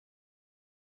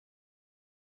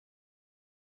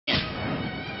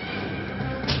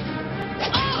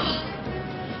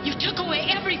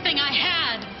everything I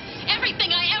had,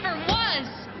 everything I ever was.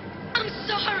 I'm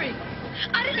sorry.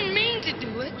 I didn't mean to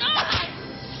do it.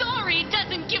 Sorry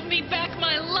doesn't give me back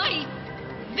my life.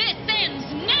 This ends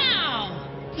now.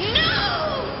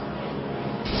 No!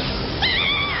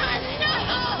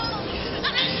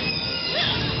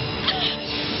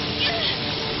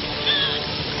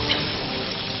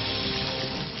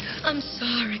 I'm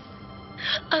sorry.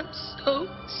 I'm so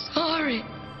sorry.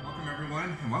 Welcome,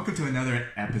 everyone, and welcome to another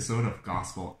episode of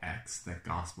GospelX, the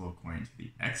Gospel according to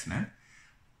the X-Men.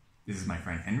 This is my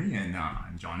friend Henry, and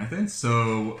I'm Jonathan.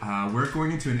 So we're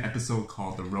going into an episode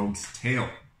called The Rogue's Tale.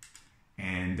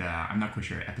 And I'm not quite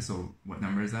sure. Episode, what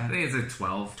number is that? I think it's at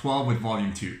 12. 12 with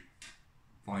Volume 2.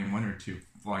 Volume 1 or 2?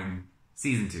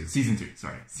 Season 2. Season 2,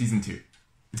 sorry. Season 2.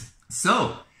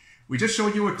 So, we just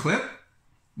showed you a clip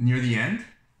near the end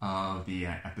of the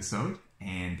episode.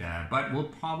 And but we'll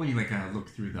probably look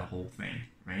through the whole thing,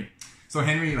 right? So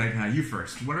Henry, you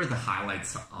first. What are the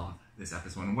highlights of this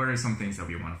episode? And what are some things that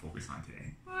we want to focus on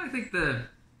today? Well, I think the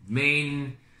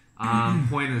main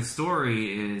point of the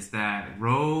story is that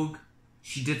Rogue,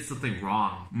 she did something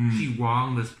wrong. She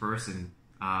wronged this person,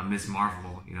 Miss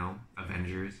Marvel,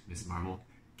 Avengers, Miss Marvel,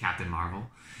 Captain Marvel.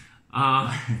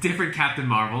 Different Captain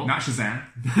Marvel. Not Shazam.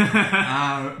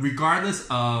 Regardless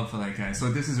of, so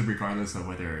this is regardless of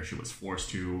whether she was forced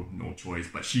to, no choice,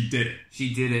 but she did it.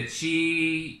 She did it.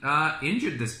 She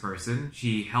injured this person.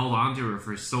 She held on to her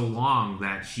for so long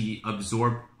that she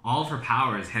absorbed all of her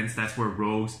powers. Hence, that's where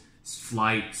Rogue's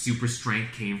flight super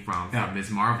strength came from Ms.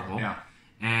 Marvel. Yeah.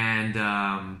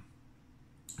 And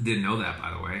didn't know that,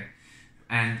 by the way.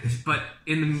 But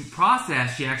in the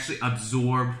process, she actually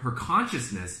absorbed her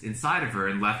consciousness inside of her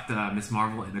and left Miss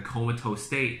Marvel in a comatose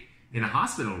state in a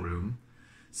hospital room.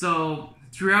 So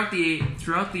throughout the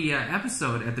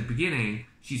episode, at the beginning,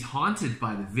 she's haunted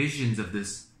by the visions of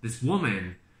this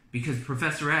woman because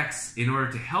Professor X, in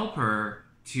order to help her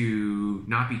to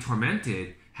not be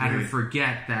tormented, had her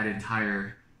forget that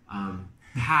entire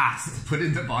past. Put it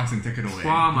in the box and take it away.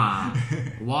 Trauma.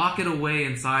 Lock it away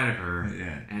inside of her.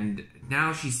 Yeah. And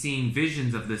now she's seeing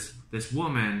visions of this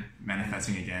woman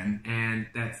manifesting again, and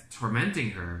that's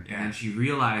tormenting her. Yeah. And she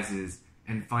realizes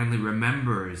and finally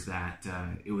remembers that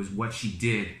it was what she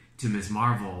did to Ms.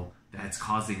 Marvel that's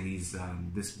causing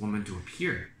this woman to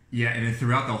appear. Yeah, and then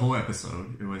throughout the whole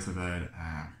episode, it was about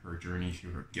her journey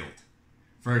through her guilt.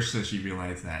 First, so she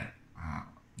realized that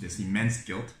this immense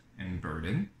guilt and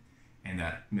burden, and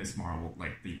that Ms. Marvel,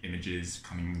 the images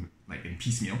coming in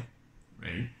piecemeal,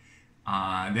 right?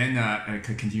 Then it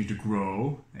continued to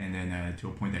grow, and then to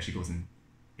a point that she goes in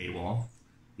AWOL.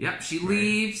 Yep, she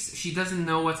leaves. She doesn't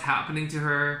know what's happening to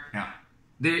her. Yeah.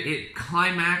 It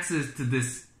climaxes to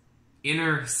this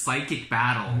inner psychic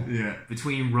battle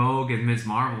between Rogue and Ms.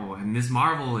 Marvel. And Ms.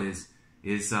 Marvel is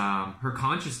her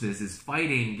consciousness is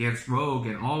fighting against Rogue,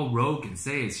 and all Rogue can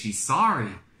say is she's sorry.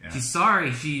 Yeah. She's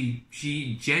sorry.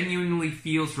 She genuinely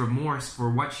feels remorse for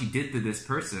what she did to this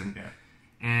person. Yeah.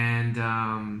 And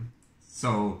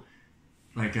so,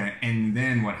 and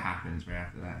then what happens right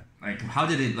after that? How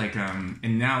did it,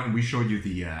 and now we showed you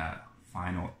the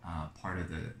final part of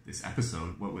this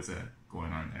episode. What was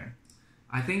going on there?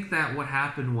 I think that what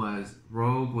happened was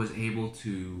Rogue was able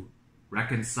to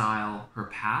reconcile her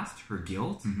past, her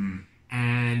guilt,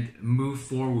 and move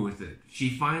forward with it. She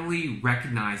finally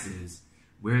recognizes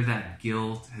where that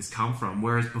guilt has come from,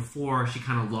 whereas before she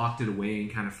kind of locked it away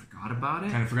and kind of forgot about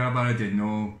it. Didn't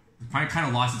know. Kind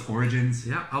of lost its origins.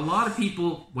 Yeah, a lot of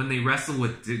people, when they wrestle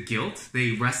with guilt,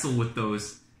 they wrestle with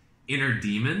those inner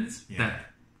demons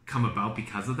that come about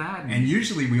because of that. And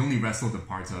usually we only wrestle the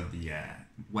parts of the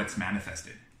what's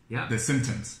manifested. Yeah. The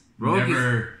symptoms.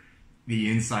 Never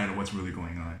the inside of what's really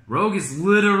going on. Rogue is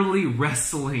literally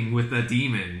wrestling with a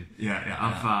demon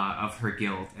of her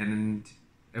guilt. And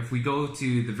if we go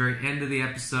to the very end of the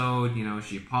episode,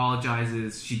 she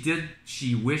apologizes.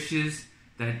 She wishes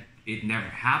that it never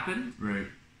happened. Right.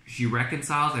 She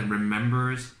reconciles and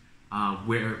remembers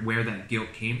where that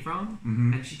guilt came from,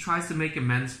 and she tries to make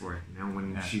amends for it.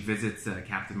 When she visits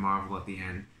Captain Marvel at the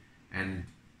end, and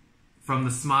from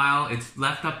the smile, it's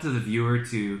left up to the viewer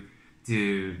to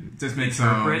just make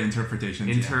some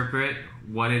interpretations. Interpret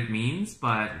what it means,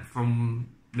 but from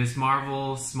Miss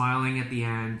Marvel smiling at the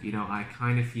end, I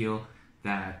kind of feel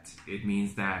that it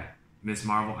means that Miss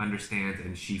Marvel understands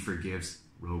and she forgives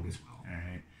Rogue as well. All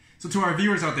right. So to our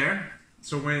viewers out there,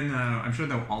 so when I'm sure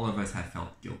that all of us have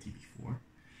felt guilty before,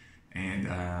 and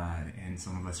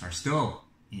some of us are still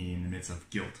in the midst of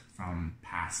guilt from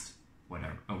past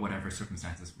whatever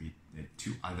circumstances we did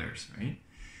to others, right?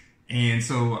 And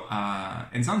so,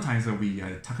 and sometimes we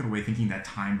tuck it away thinking that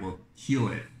time will heal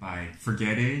it by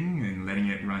forgetting and letting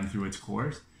it run through its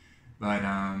course. But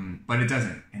it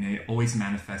doesn't. And it always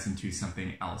manifests into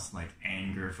something else, like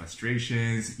anger,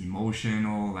 frustrations,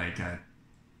 emotional, like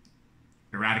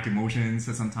erratic emotions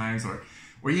sometimes, or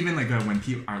even like when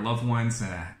our loved ones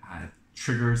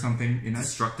trigger something in us.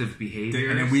 Destructive behaviors,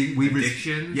 and then we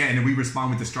addiction. and then we respond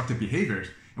with destructive behaviors,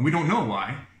 and we don't know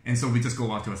why, and so we just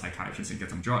go off to a psychiatrist and get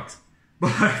some drugs.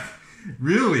 But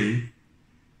really,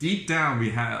 deep down,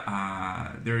 we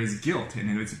have there is guilt,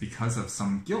 and it's because of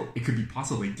some guilt. It could be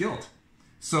possibly guilt.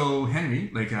 So Henry,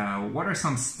 like, what are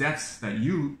some steps that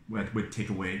you would take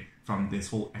away from this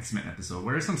whole X-Men episode?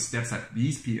 What are some steps that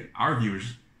our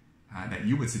viewers that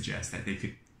you would suggest that they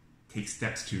could take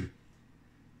steps to?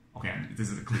 Okay, this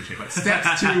is a cliche, but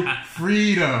steps to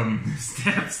freedom.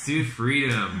 Steps to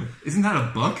freedom. Isn't that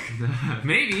a book?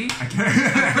 Maybe. I'm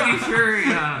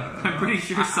pretty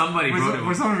sure somebody wrote it.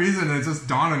 For some reason, it just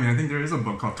dawned on me. I think there is a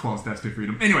book called 12 Steps to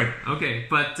Freedom. Anyway. Okay,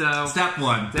 but step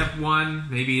one. Step one,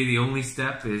 maybe the only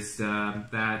step, is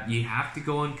that you have to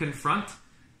go and confront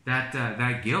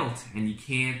that guilt, and you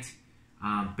can't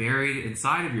bury it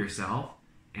inside of yourself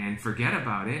and forget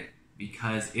about it,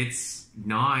 because it's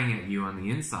gnawing at you on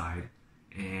the inside,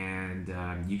 and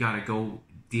you got to go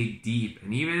dig deep.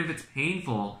 And even if it's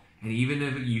painful, and even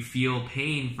if you feel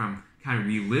pain from kind of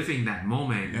reliving that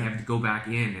moment, you have to go back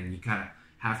in, and you kind of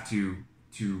have to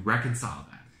reconcile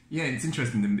that. Yeah, it's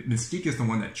interesting. The Mystique is the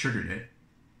one that triggered it,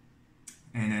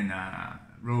 and then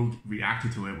Rogue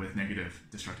reacted to it with negative,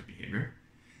 destructive behavior.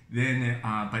 Then,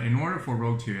 but in order for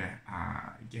Rogue to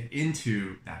get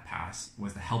into that past,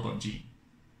 was the help of Jean.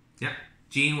 Yeah,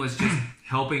 Jean was just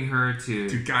helping her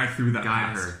to guide through that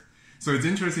past. Her. So it's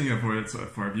interesting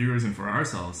for our viewers and for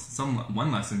ourselves.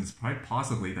 One lesson is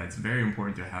possibly that it's very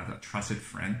important to have a trusted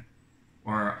friend,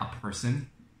 or a person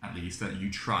at least that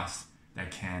you trust, that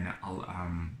can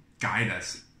guide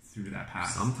us through that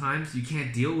past. Sometimes you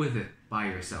can't deal with it by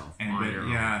yourself,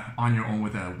 on your own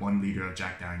with 1 liter of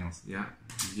Jack Daniels. Yeah,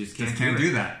 you just can't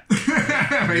do that.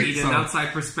 Right? You need an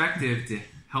outside perspective to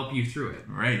help you through it.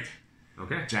 Right.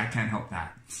 Okay. Jack can't help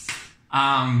that.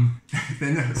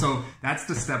 So that's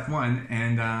the step one,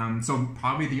 and so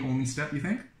probably the only step, you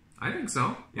think? I think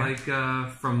so. Yeah. Like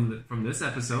from this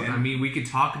episode, I mean, we could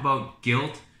talk about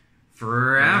guilt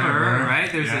forever, right?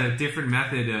 There's a different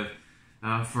method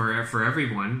of for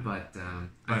everyone, but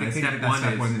I think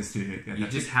step one is to you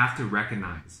just have to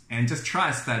recognize and just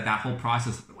trust that whole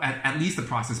process, at least the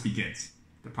process begins,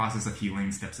 the process of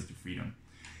healing, steps into freedom.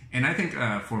 And I think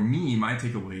for me, my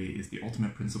takeaway is the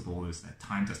ultimate principle is that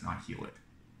time does not heal it.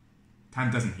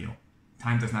 Time doesn't heal.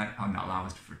 Time does not allow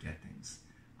us to forget things.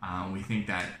 We think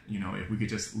that, if we could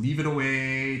just leave it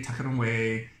away, tuck it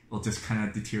away, it'll just kind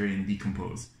of deteriorate and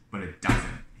decompose. But it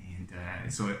doesn't.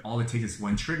 And so all it takes is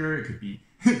one trigger. It could be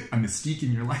a Mystique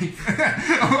in your life,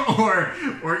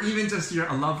 or even just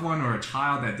a loved one or a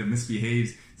child that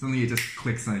misbehaves. Suddenly it just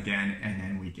clicks on again, and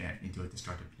then we get into a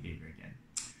destructive behavior again.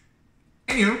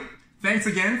 Anywho, thanks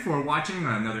again for watching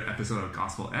another episode of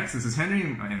GospelX. This is Henry,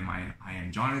 and I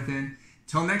am Jonathan.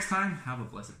 Till next time, have a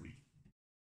blessed week.